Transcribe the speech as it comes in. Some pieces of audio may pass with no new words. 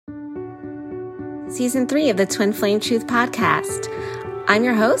Season 3 of the Twin Flame Truth Podcast. I'm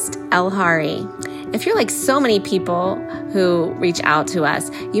your host, El Hari. If you're like so many people who reach out to us,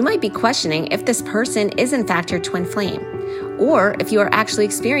 you might be questioning if this person is in fact your twin flame, or if you are actually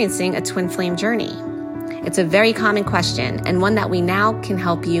experiencing a twin flame journey. It's a very common question, and one that we now can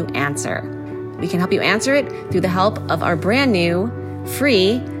help you answer. We can help you answer it through the help of our brand new,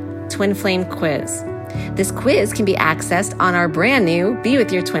 free Twin Flame quiz. This quiz can be accessed on our brand new Be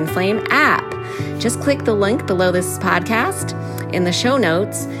With Your Twin Flame app. Just click the link below this podcast in the show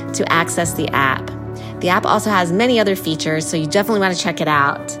notes to access the app. The app also has many other features, so you definitely want to check it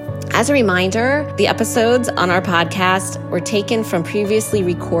out. As a reminder, the episodes on our podcast were taken from previously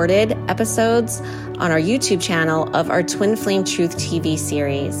recorded episodes on our YouTube channel of our Twin Flame Truth TV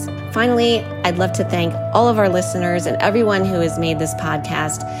series. Finally, I'd love to thank all of our listeners and everyone who has made this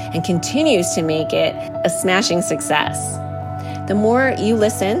podcast and continues to make it a smashing success. The more you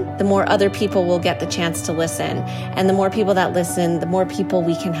listen, the more other people will get the chance to listen. And the more people that listen, the more people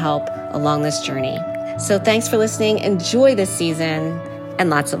we can help along this journey. So thanks for listening. Enjoy this season and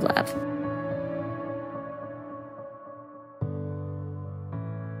lots of love.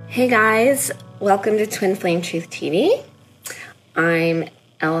 Hey guys, welcome to Twin Flame Truth TV. I'm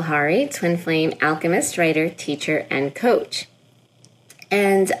El Hari, Twin Flame alchemist, writer, teacher, and coach.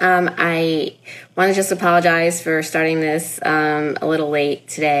 And I want to just apologize for starting this a little late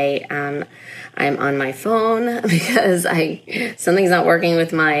today. I'm on my phone because something's not working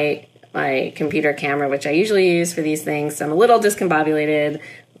with my computer camera, which I usually use for these things. So I'm a little discombobulated,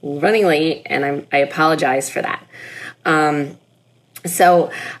 running late, and I apologize for that.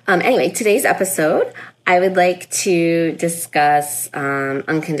 Anyway, today's episode, I would like to discuss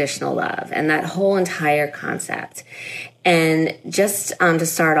unconditional love and that whole entire concept. And just to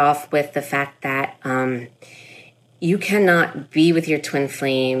start off with the fact that you cannot be with your twin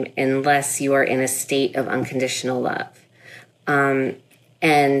flame unless you are in a state of unconditional love. And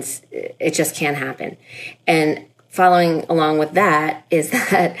it just can't happen. And following along with that is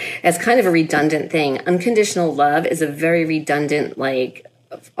that it's kind of a redundant thing. Unconditional love is a very redundant,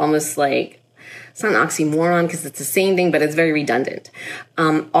 almost like, it's not an oxymoron because it's the same thing, but it's very redundant.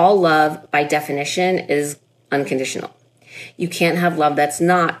 All love, by definition, is unconditional. You can't have love that's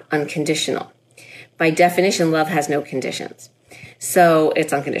not unconditional. By definition, love has no conditions. So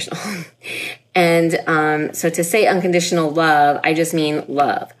it's unconditional. And so to say unconditional love, I just mean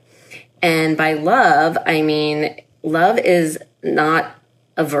love. And by love, I mean love is not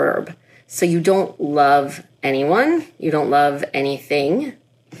a verb. So you don't love anyone. You don't love anything.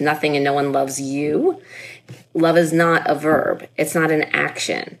 Nothing and no one loves you. Love is not a verb. It's not an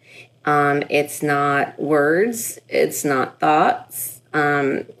action. It's not words. It's not thoughts.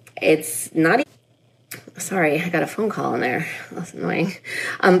 It's not. Sorry, I got a phone call in there. That's annoying.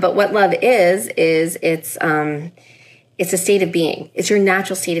 But what love is it's a state of being. It's your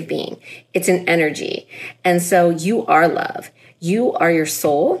natural state of being. It's an energy. And so you are love. You are your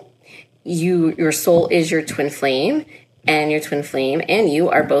soul. Your soul is your twin flame, and your twin flame and you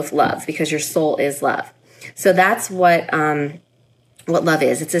are both love because your soul is love. So that's what love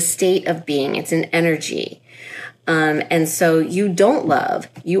is. It's a state of being. It's an energy. And so you don't love,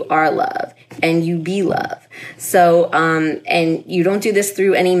 you are love, and you be love. So, and you don't do this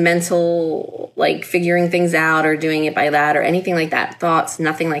through any mental, figuring things out or doing it by that or anything like that. Thoughts,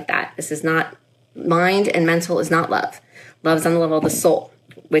 nothing like that. This is not, mind and mental is not love. Love is on the level of the soul,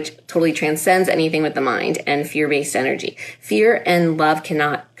 which totally transcends anything with the mind and fear-based energy. Fear and love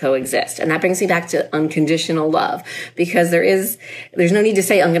cannot coexist. And that brings me back to unconditional love, because there's no need to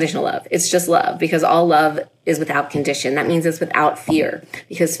say unconditional love. It's just love, because all love is without condition. That means it's without fear,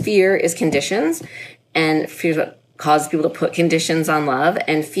 because fear is conditions, and fear is what causes people to put conditions on love,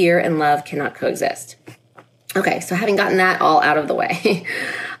 and fear and love cannot coexist. Okay, so having gotten that all out of the way,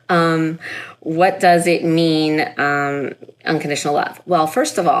 what does it mean, unconditional love? Well,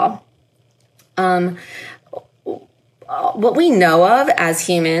 first of all, what we know of as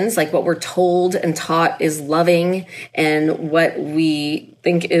humans, what we're told and taught is loving, and what we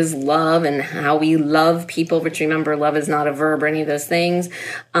think is love and how we love people, which remember, love is not a verb or any of those things.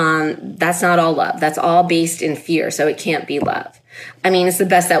 That's not all love. That's all based in fear. So it can't be love. I mean, it's the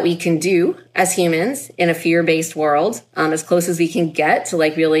best that we can do as humans in a fear-based world, as close as we can get to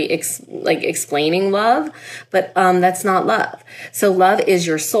really explaining love, but that's not love. So love is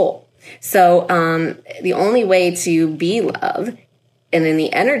your soul. So the only way to be love and in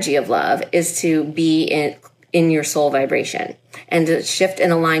the energy of love is to be in your soul vibration and to shift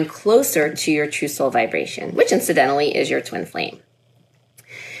and align closer to your true soul vibration, which incidentally is your twin flame.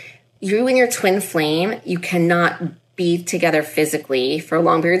 You and your twin flame, you cannot be together physically for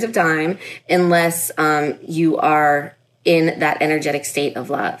long periods of time unless you are in that energetic state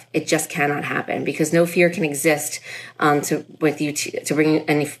of love. It just cannot happen because no fear can exist to bring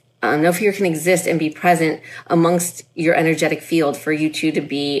any. No fear can exist and be present amongst your energetic field for you two to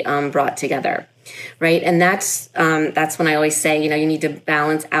be brought together, right? And that's when I always say, you need to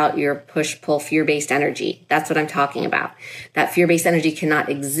balance out your push-pull fear-based energy. That's what I'm talking about. That fear-based energy cannot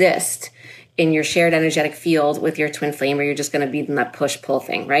exist in your shared energetic field with your twin flame, where you're just going to be in that push-pull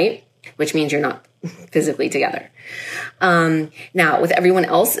thing, right? Which means you're not physically together. Now, with everyone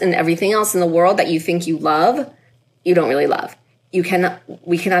else and everything else in the world that you think you love, you don't really love. We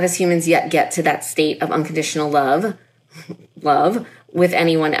cannot as humans yet get to that state of unconditional love with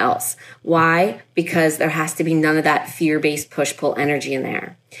anyone else. Why? Because there has to be none of that fear-based push-pull energy in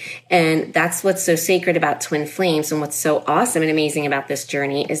there. And that's what's so sacred about twin flames, and what's so awesome and amazing about this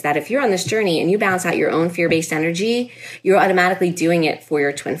journey is that if you're on this journey and you balance out your own fear-based energy, you're automatically doing it for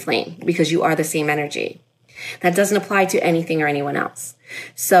your twin flame because you are the same energy. That doesn't apply to anything or anyone else.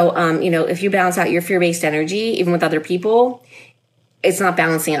 So, if you balance out your fear-based energy, even with other people, it's not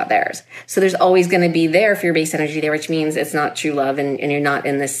balancing out theirs. So there's always going to be their fear-based energy there, which means it's not true love and you're not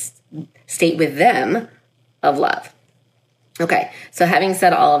in this state with them of love. Okay, so having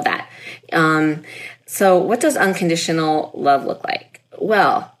said all of that, so what does unconditional love look like?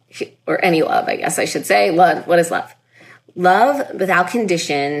 Well, or any love, I guess I should say. Love. What is love? Love without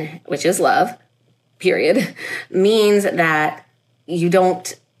condition, which is love, period, means that you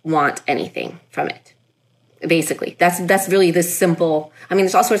don't want anything from it. Basically, that's really this simple. I mean,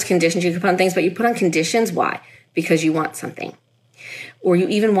 there's all sorts of conditions you can put on things, but you put on conditions. Why? Because you want something, or you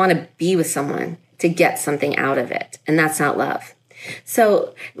even want to be with someone to get something out of it, and that's not love.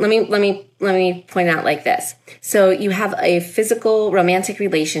 So let me point out like this. So you have a physical romantic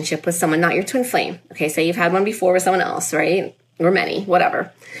relationship with someone, not your twin flame. Okay, say you've had one before with someone else, right? Or many,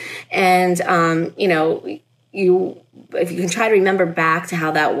 whatever, and if you can try to remember back to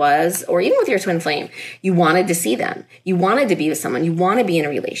how that was, or even with your twin flame, you wanted to see them. You wanted to be with someone. You want to be in a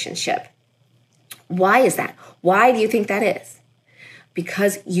relationship. Why is that? Why do you think that is?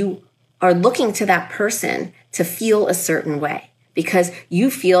 Because you are looking to that person to feel a certain way, because you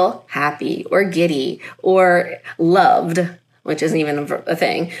feel happy or giddy or loved, which isn't even a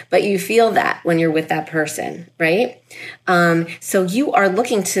thing, but you feel that when you're with that person, right? So you are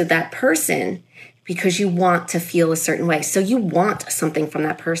looking to that person because you want to feel a certain way. So you want something from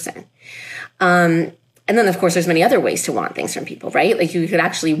that person. And then, of course, there's many other ways to want things from people, right? Like you could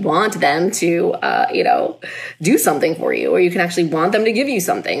actually want them to, do something for you, or you can actually want them to give you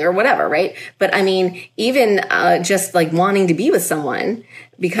something or whatever, right? But I mean, even just like wanting to be with someone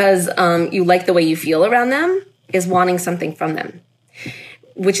because you like the way you feel around them is wanting something from them,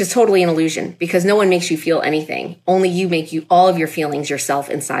 which is totally an illusion because no one makes you feel anything. Only you make all of your feelings yourself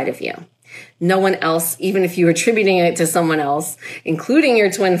inside of you. No one else, even if you're attributing it to someone else, including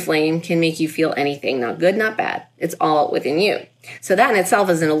your twin flame, can make you feel anything, not good, not bad. It's all within you. So that in itself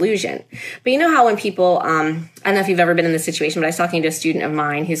is an illusion. But you know how when people, I don't know if you've ever been in this situation, but I was talking to a student of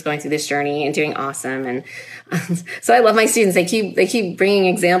mine who's going through this journey and doing awesome. And so I love my students. They keep bringing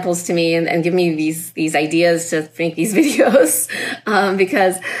examples to me and give me these ideas to make these videos.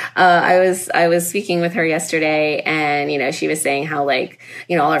 Because I was speaking with her yesterday, and she was saying how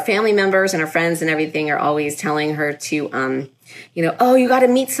all her family members and her friends and everything are always telling her to oh, you got to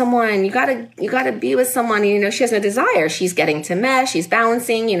meet someone. You got to be with someone. She has no desire. She's getting to mesh. She's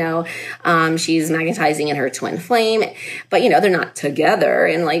balancing, she's magnetizing in her twin flame, but they're not together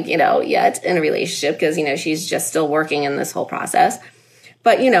and yet in a relationship because, she's just still working in this whole process.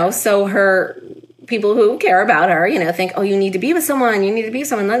 But, so her people who care about her, think, oh, you need to be with someone. You need to be with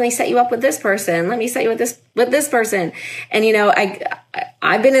someone. Let me set you up with this person. Let me set you with this person. And,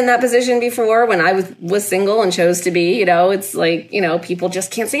 I've been in that position before when I was single and chose to be, it's like, people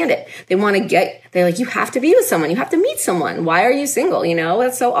just can't stand it. They're like, you have to be with someone. You have to meet someone. Why are you single?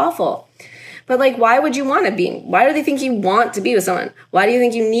 That's so awful. But why would you want to be? Why do they think you want to be with someone? Why do you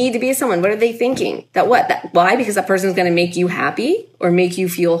think you need to be with someone? What are they thinking? Why? Because that person's going to make you happy or make you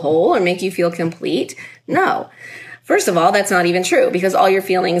feel whole or make you feel complete? No. First of all, that's not even true because all your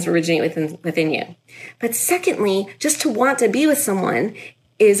feelings originate within you. But secondly, just to want to be with someone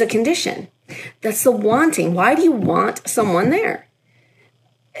is a condition. That's the wanting. Why do you want someone there?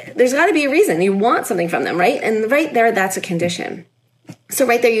 There's got to be a reason. You want something from them, right? And right there, that's a condition. So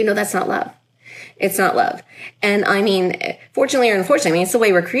right there, that's not love. It's not love. And I mean, fortunately or unfortunately, it's the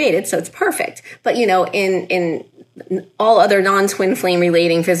way we're created, so it's perfect. But, in all other non-twin flame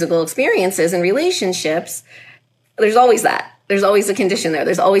relating physical experiences and relationships, there's always that. there's always a condition there.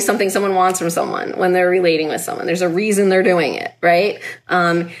 There's always something someone wants from someone when they're relating with someone. There's a reason they're doing it, right?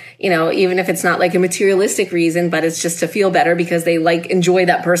 Even if it's not like a materialistic reason, but it's just to feel better because they enjoy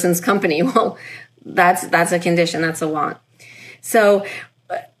that person's company. Well, that's a condition. That's a want. So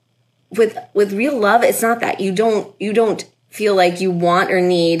with real love, it's not that. You don't feel like you want or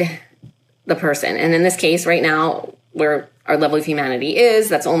need the person. And in this case, right now, where our level of humanity is,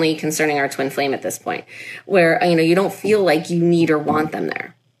 that's only concerning our twin flame at this point, where, you don't feel like you need or want them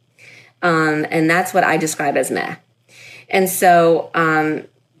there. And that's what I describe as meh. And so,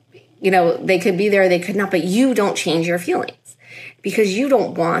 they could be there, they could not, but you don't change your feelings because you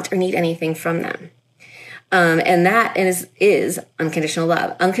don't want or need anything from them. And that is unconditional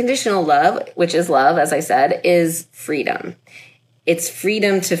love. Unconditional love, which is love, as I said, is freedom. It's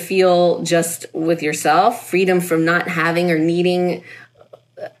freedom to feel just with yourself, freedom from not having or needing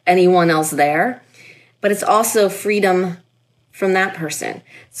anyone else there. But it's also freedom from that person.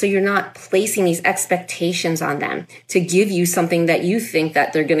 So you're not placing these expectations on them to give you something that you think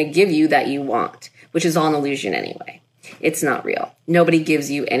that they're going to give you that you want, which is all an illusion anyway. It's not real. Nobody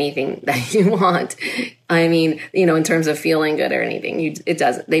gives you anything that you want. I mean, in terms of feeling good or anything,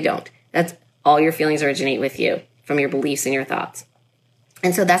 they don't. That's all. Your feelings originate with you from your beliefs and your thoughts.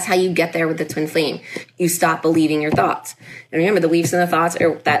 And so that's how you get there with the twin flame. You stop believing your thoughts. And remember, the beliefs and the thoughts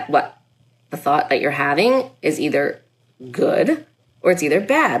are the thought that you're having is either good or it's either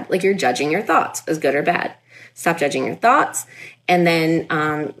bad. Like you're judging your thoughts as good or bad. Stop judging your thoughts. And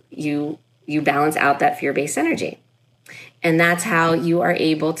then you balance out that fear-based energy. And that's how you are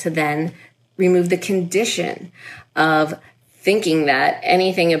able to then remove the condition of thinking that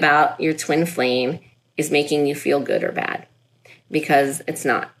anything about your twin flame is making you feel good or bad. Because it's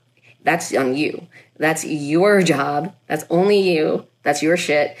not. That's on you. That's your job. That's only you. That's your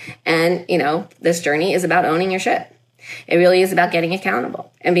shit. And, this journey is about owning your shit. It really is about getting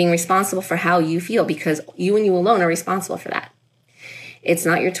accountable and being responsible for how you feel because you and you alone are responsible for that. It's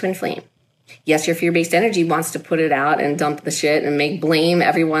not your twin flame. Yes, your fear-based energy wants to put it out and dump the shit and blame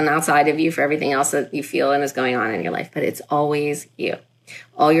everyone outside of you for everything else that you feel and is going on in your life. But it's always you.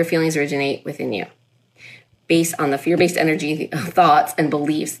 All your feelings originate within you, based on the fear-based energy thoughts and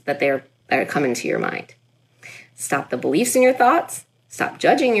beliefs that are coming to your mind. Stop the beliefs in your thoughts. Stop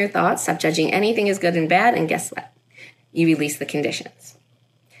judging your thoughts. Stop judging anything as good and bad. And guess what? You release the conditions.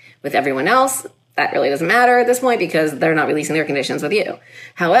 With everyone else, that really doesn't matter at this point because they're not releasing their conditions with you.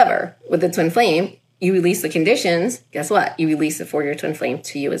 However, with the twin flame, you release the conditions. Guess what? You release it for your twin flame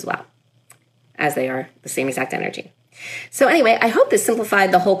to you as well, as they are the same exact energy. So anyway, I hope this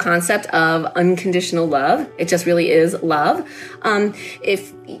simplified the whole concept of unconditional love. It just really is love. I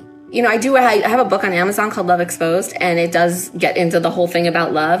have a book on Amazon called Love Exposed, and it does get into the whole thing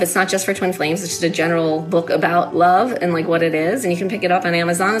about love. It's not just for twin flames. It's just a general book about love and what it is. And you can pick it up on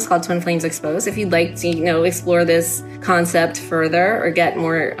Amazon. It's called Twin Flames Exposed. If you'd like to, explore this concept further or get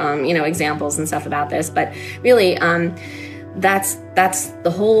more, examples and stuff about this. But really, that's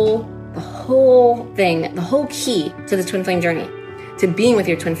the whole thing, the whole key to the twin flame journey, to being with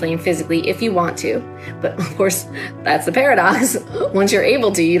your twin flame physically if you want to. But of course, that's the paradox. Once you're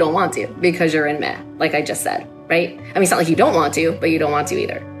able to, you don't want to because you're in meh, like I just said, right? I mean, it's not like you don't want to, but you don't want to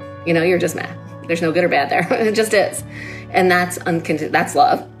either. You're just meh. There's no good or bad there. It just is. And that's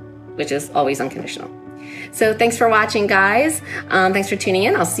love, which is always unconditional. So thanks for watching, guys. Thanks for tuning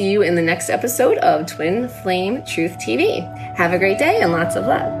in. I'll see you in the next episode of Twin Flame Truth TV. Have a great day and lots of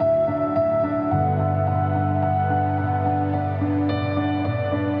love.